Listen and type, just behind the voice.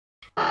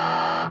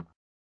Hey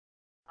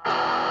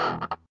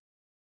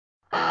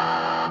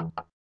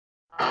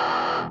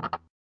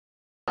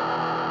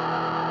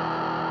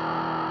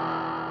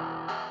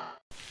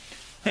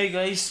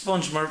guys,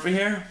 Sponge Murphy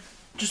here.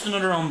 Just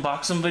another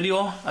unboxing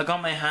video. I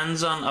got my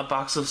hands on a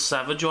box of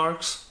Savage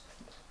Orcs.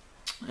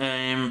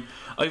 I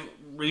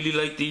really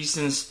like these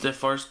since they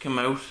first came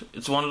out.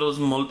 It's one of those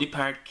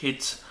multi-part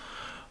kits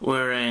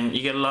where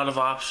you get a lot of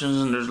options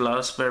and there's a lot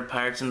of spare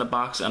parts in the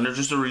box, and they're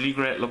just a really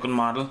great looking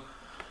model.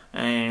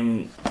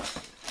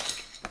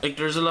 Like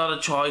there's a lot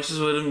of choices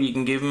with them. You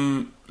can give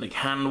them like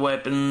hand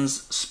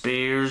weapons,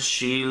 spears,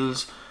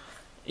 shields,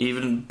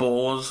 even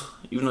bows.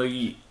 Even though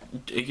you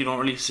don't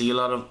really see a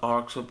lot of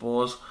orcs with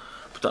bows,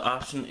 but the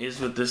option is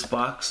with this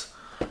box.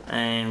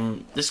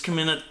 This came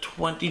in at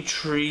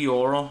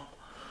 €23,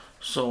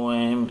 so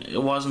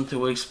it wasn't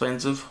too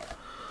expensive.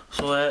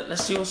 So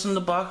let's see what's in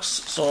the box.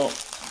 So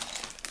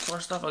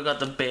first off, I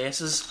got the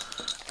bases,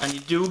 and you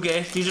do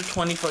get, these are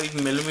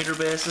 25mm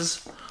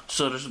bases,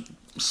 so they're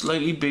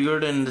slightly bigger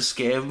than the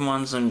scaved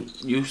ones I'm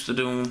used to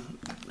doing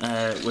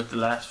with the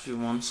last few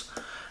months.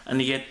 And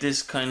you get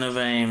this kind of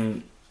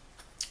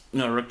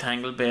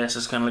rectangle base.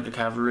 It's kind of like a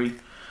cavalry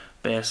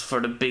base for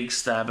the big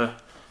stabber,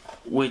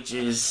 which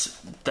is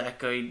that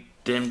guy,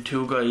 them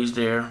two guys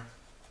there,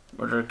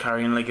 where they're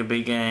carrying like a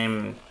big I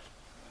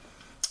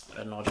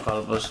don't know what to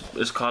call it, but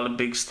it's called a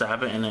big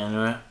stabber in it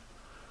anyway.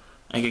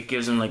 Like it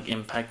gives them like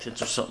impact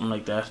hits or something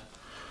like that.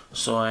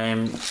 So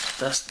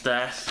that's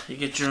that. You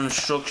get your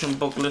instruction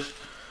booklet,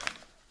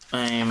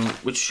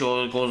 which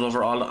goes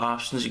over all the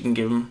options you can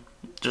give them.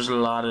 There's a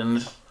lot in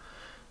it.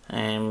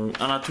 I'm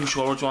not too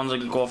sure which ones I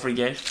could go for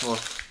yet, but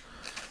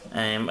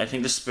I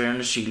think the spear and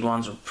the shield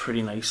ones are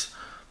pretty nice.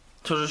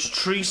 So there's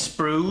 3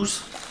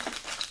 sprues.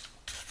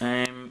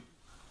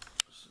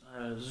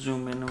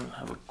 Zoom in and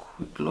have a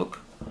quick look.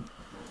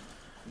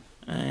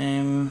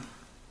 I'm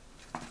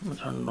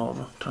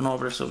gonna turn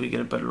over so we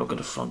get a better look at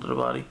the front of the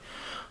body.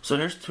 So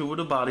here's 2 of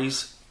the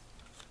bodies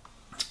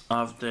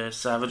of the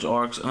Savage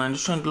Orcs, and I'm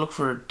just trying to look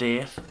for a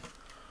date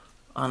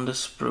on the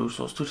sprue.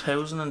 So it's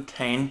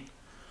 2010.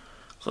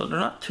 So they're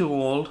not too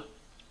old.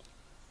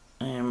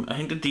 I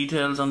think the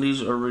details on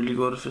these are really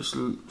good if it's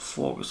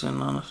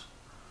focusing on it.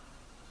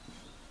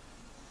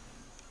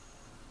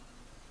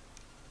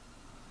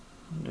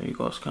 There you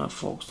go, it's kind of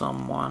focused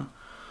on one.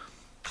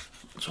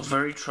 So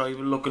very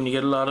tribal looking. You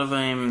get a lot of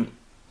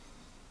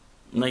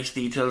nice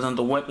details, and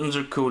the weapons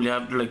are cool. You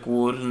have like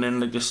wood and then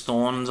like the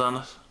stones on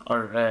it,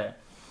 or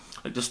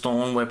like the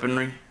stone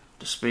weaponry,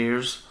 the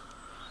spears.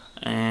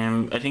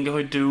 I think if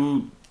I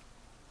do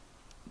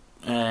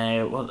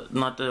well,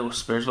 not the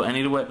spears, but any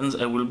of the weapons,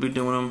 I will be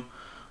doing them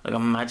like a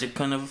magic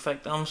kind of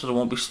effect on them, so they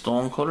won't be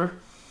stone color.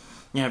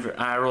 You have your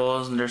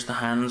arrows, and there's the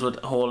hands with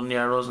holding the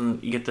arrows,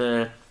 and you get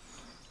the,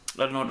 I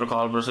don't know what they're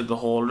called, but it's like the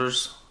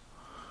holders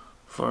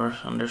for,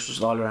 and there's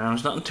just all your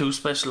arms. Nothing too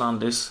special on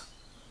this.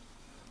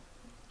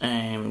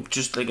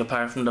 Just like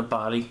apart from the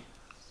body,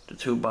 the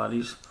 2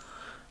 bodies.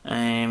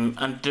 And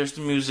there's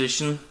the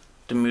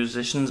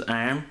musician's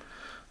arm.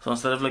 So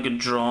instead of like a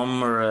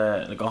drum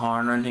or like a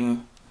horn or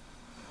anything,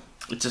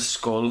 it's a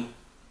skull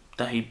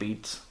that he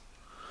beats.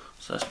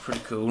 So that's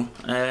pretty cool.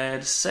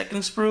 The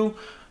second sprue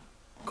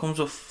comes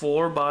with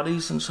 4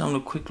 bodies. I'm just having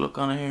a quick look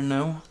on it here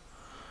now.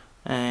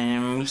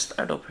 We'll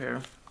start up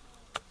here.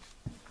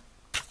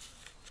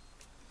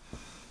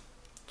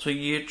 So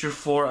you get your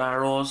 4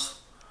 arrows.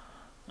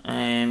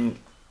 You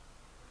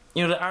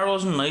know, the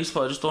arrows are nice,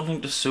 but I just don't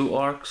think they suit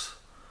orcs.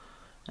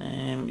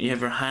 You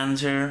have your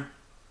hands here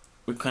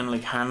with kind of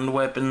like hand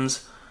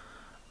weapons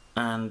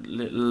and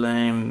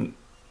little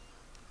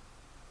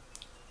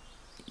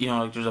you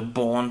know, like there's a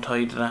bone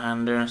tied to the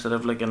hand there instead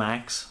of like an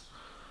axe.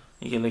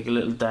 You get like a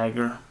little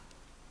dagger.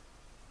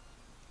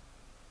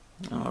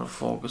 Our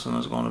focusing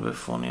is going a bit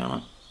funny on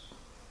it.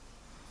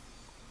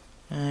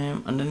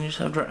 And then you just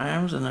have their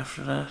arms, and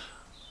after that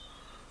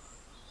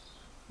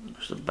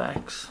there's the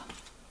backs.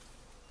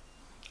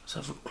 Let's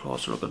have a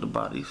closer look at the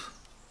bodies.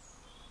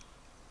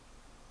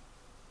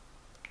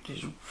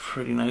 These are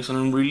pretty nice, and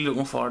I'm really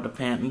looking forward to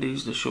painting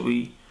these. They should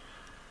be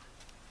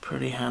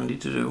pretty handy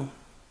to do.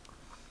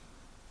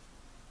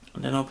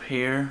 And then up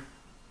here,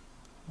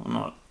 well,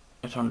 not,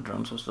 I turned it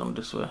around so it's down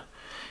this way.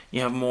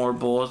 You have more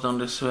bows down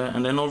this way,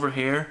 and then over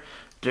here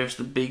there's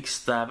the big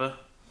stabber,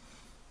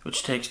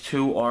 which takes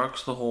 2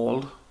 orcs to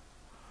hold.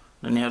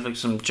 Then you have like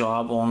some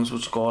jaw bones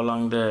which go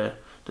along the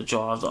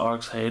jaw of the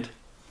orc's head.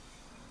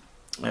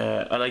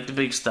 I like the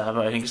big stabber.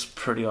 I think it's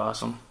pretty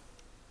awesome.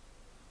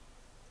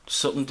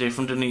 Something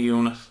different in the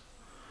unit.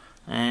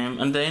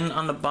 And then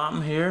on the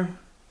bottom here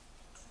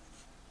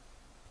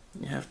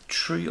you have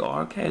 3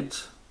 orc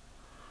heads.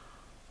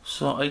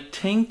 So I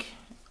think,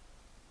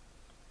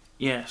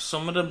 yeah,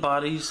 some of the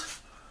bodies,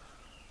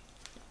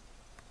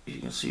 you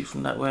can see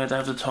from that way, they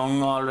have the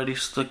tongue already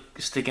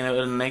sticking out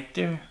of the neck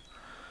there.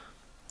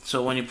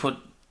 So when you put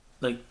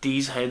like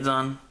these heads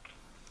on,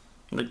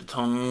 like the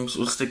tongues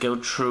will stick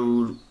out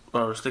through,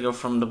 or stick out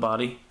from the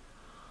body.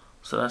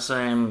 So that's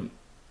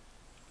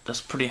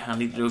pretty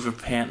handy to do if you're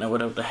painting it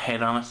without the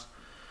head on it.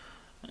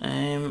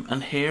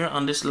 And here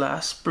on this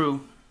last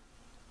sprue,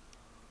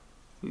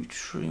 we've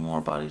 3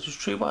 more bodies. There's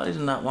 3 bodies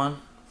in that one,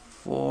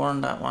 4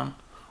 in that one,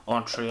 oh,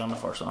 and 3 on the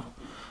first one.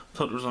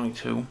 Thought there was only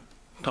 2.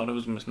 Thought I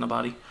was missing a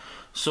body.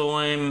 So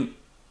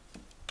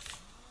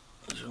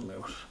zoom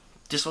out.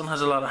 This one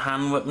has a lot of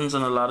hand weapons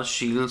and a lot of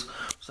shields.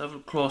 Let's have a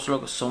closer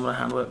look at some of the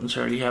hand weapons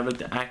here. You have like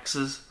the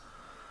axes,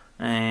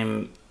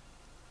 and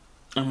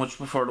much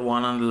prefer the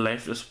one on the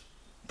left. Is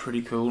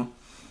pretty cool.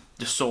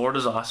 The sword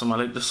is awesome. I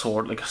like the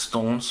sword, like a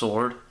stone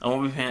sword. I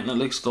won't be painting it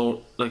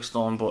like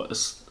stone, but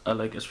it's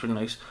pretty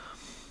nice.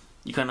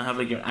 You kind of have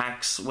like your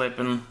axe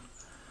weapon.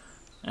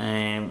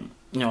 You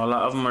know, a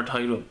lot of them are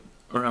tied up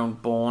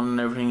around bone and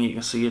everything. You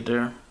can see it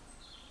there.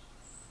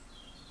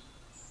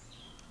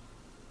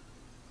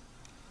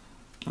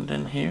 And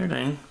then here,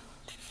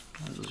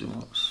 I'll zoom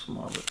up a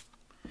small bit.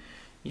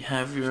 You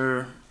have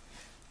your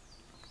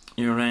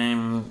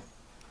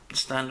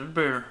standard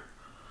bearer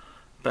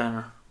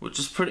banner, which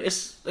is pretty.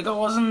 It's like I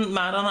wasn't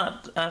mad on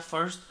it at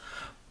first,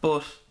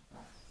 but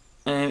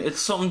it's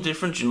something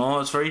different. You know,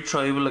 it's very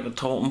tribal, like a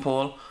totem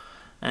pole.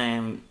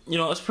 You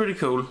know, it's pretty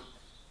cool.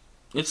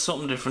 It's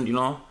something different, you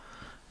know.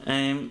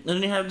 And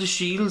then you have the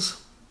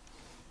shields.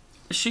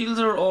 The shields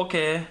are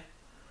okay.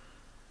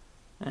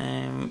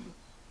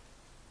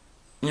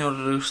 You know,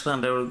 they do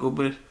stand out a good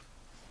bit.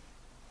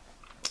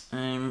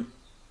 And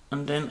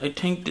then I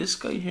think this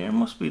guy here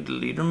must be the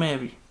leader,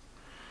 maybe,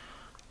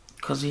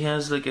 because he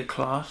has like a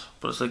cloth,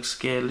 but it's like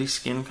scaly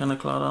skin kind of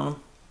cloth on him.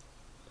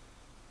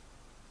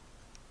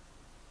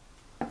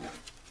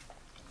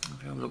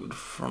 If you have a look at the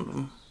front of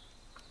him,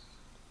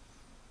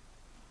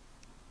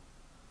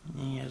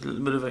 he has a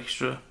little bit of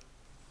extra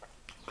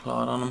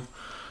cloth on him,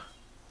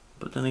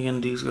 but then again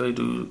these guys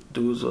do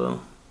as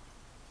well.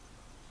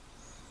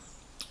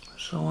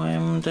 So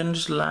then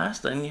just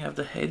last, then you have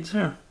the heads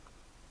here.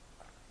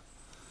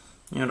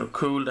 You know, they're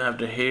cool to have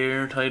the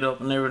hair tied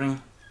up and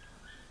everything.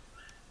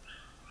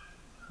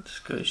 This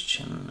guy's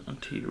chin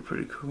and teeth are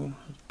pretty cool.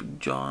 Big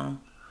jaw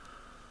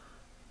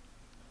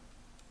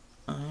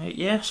on him.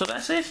 Yeah, so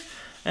that's it.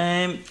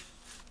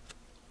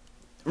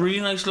 Really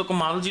nice looking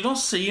models. You don't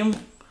see them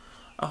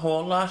a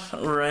whole lot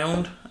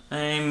around,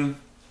 but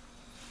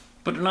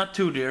they're not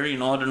too dear. You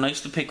know, they're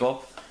nice to pick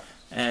up.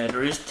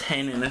 There is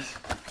 10 in it.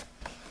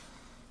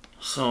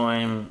 So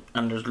and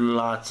there's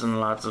lots and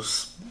lots of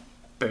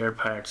spare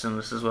parts in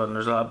this as well, and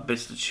there's a lot of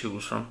bits to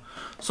choose from.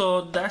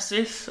 So that's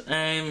it.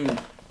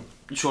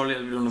 Surely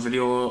I'll be doing a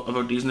video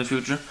about these in the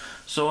future.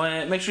 So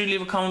make sure you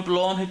leave a comment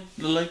below and hit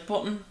the like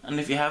button, and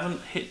if you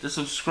haven't, hit the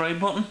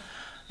subscribe button.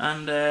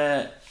 And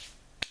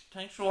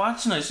thanks for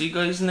watching. I'll see you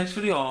guys in the next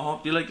video. I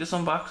hope you like this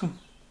unboxing.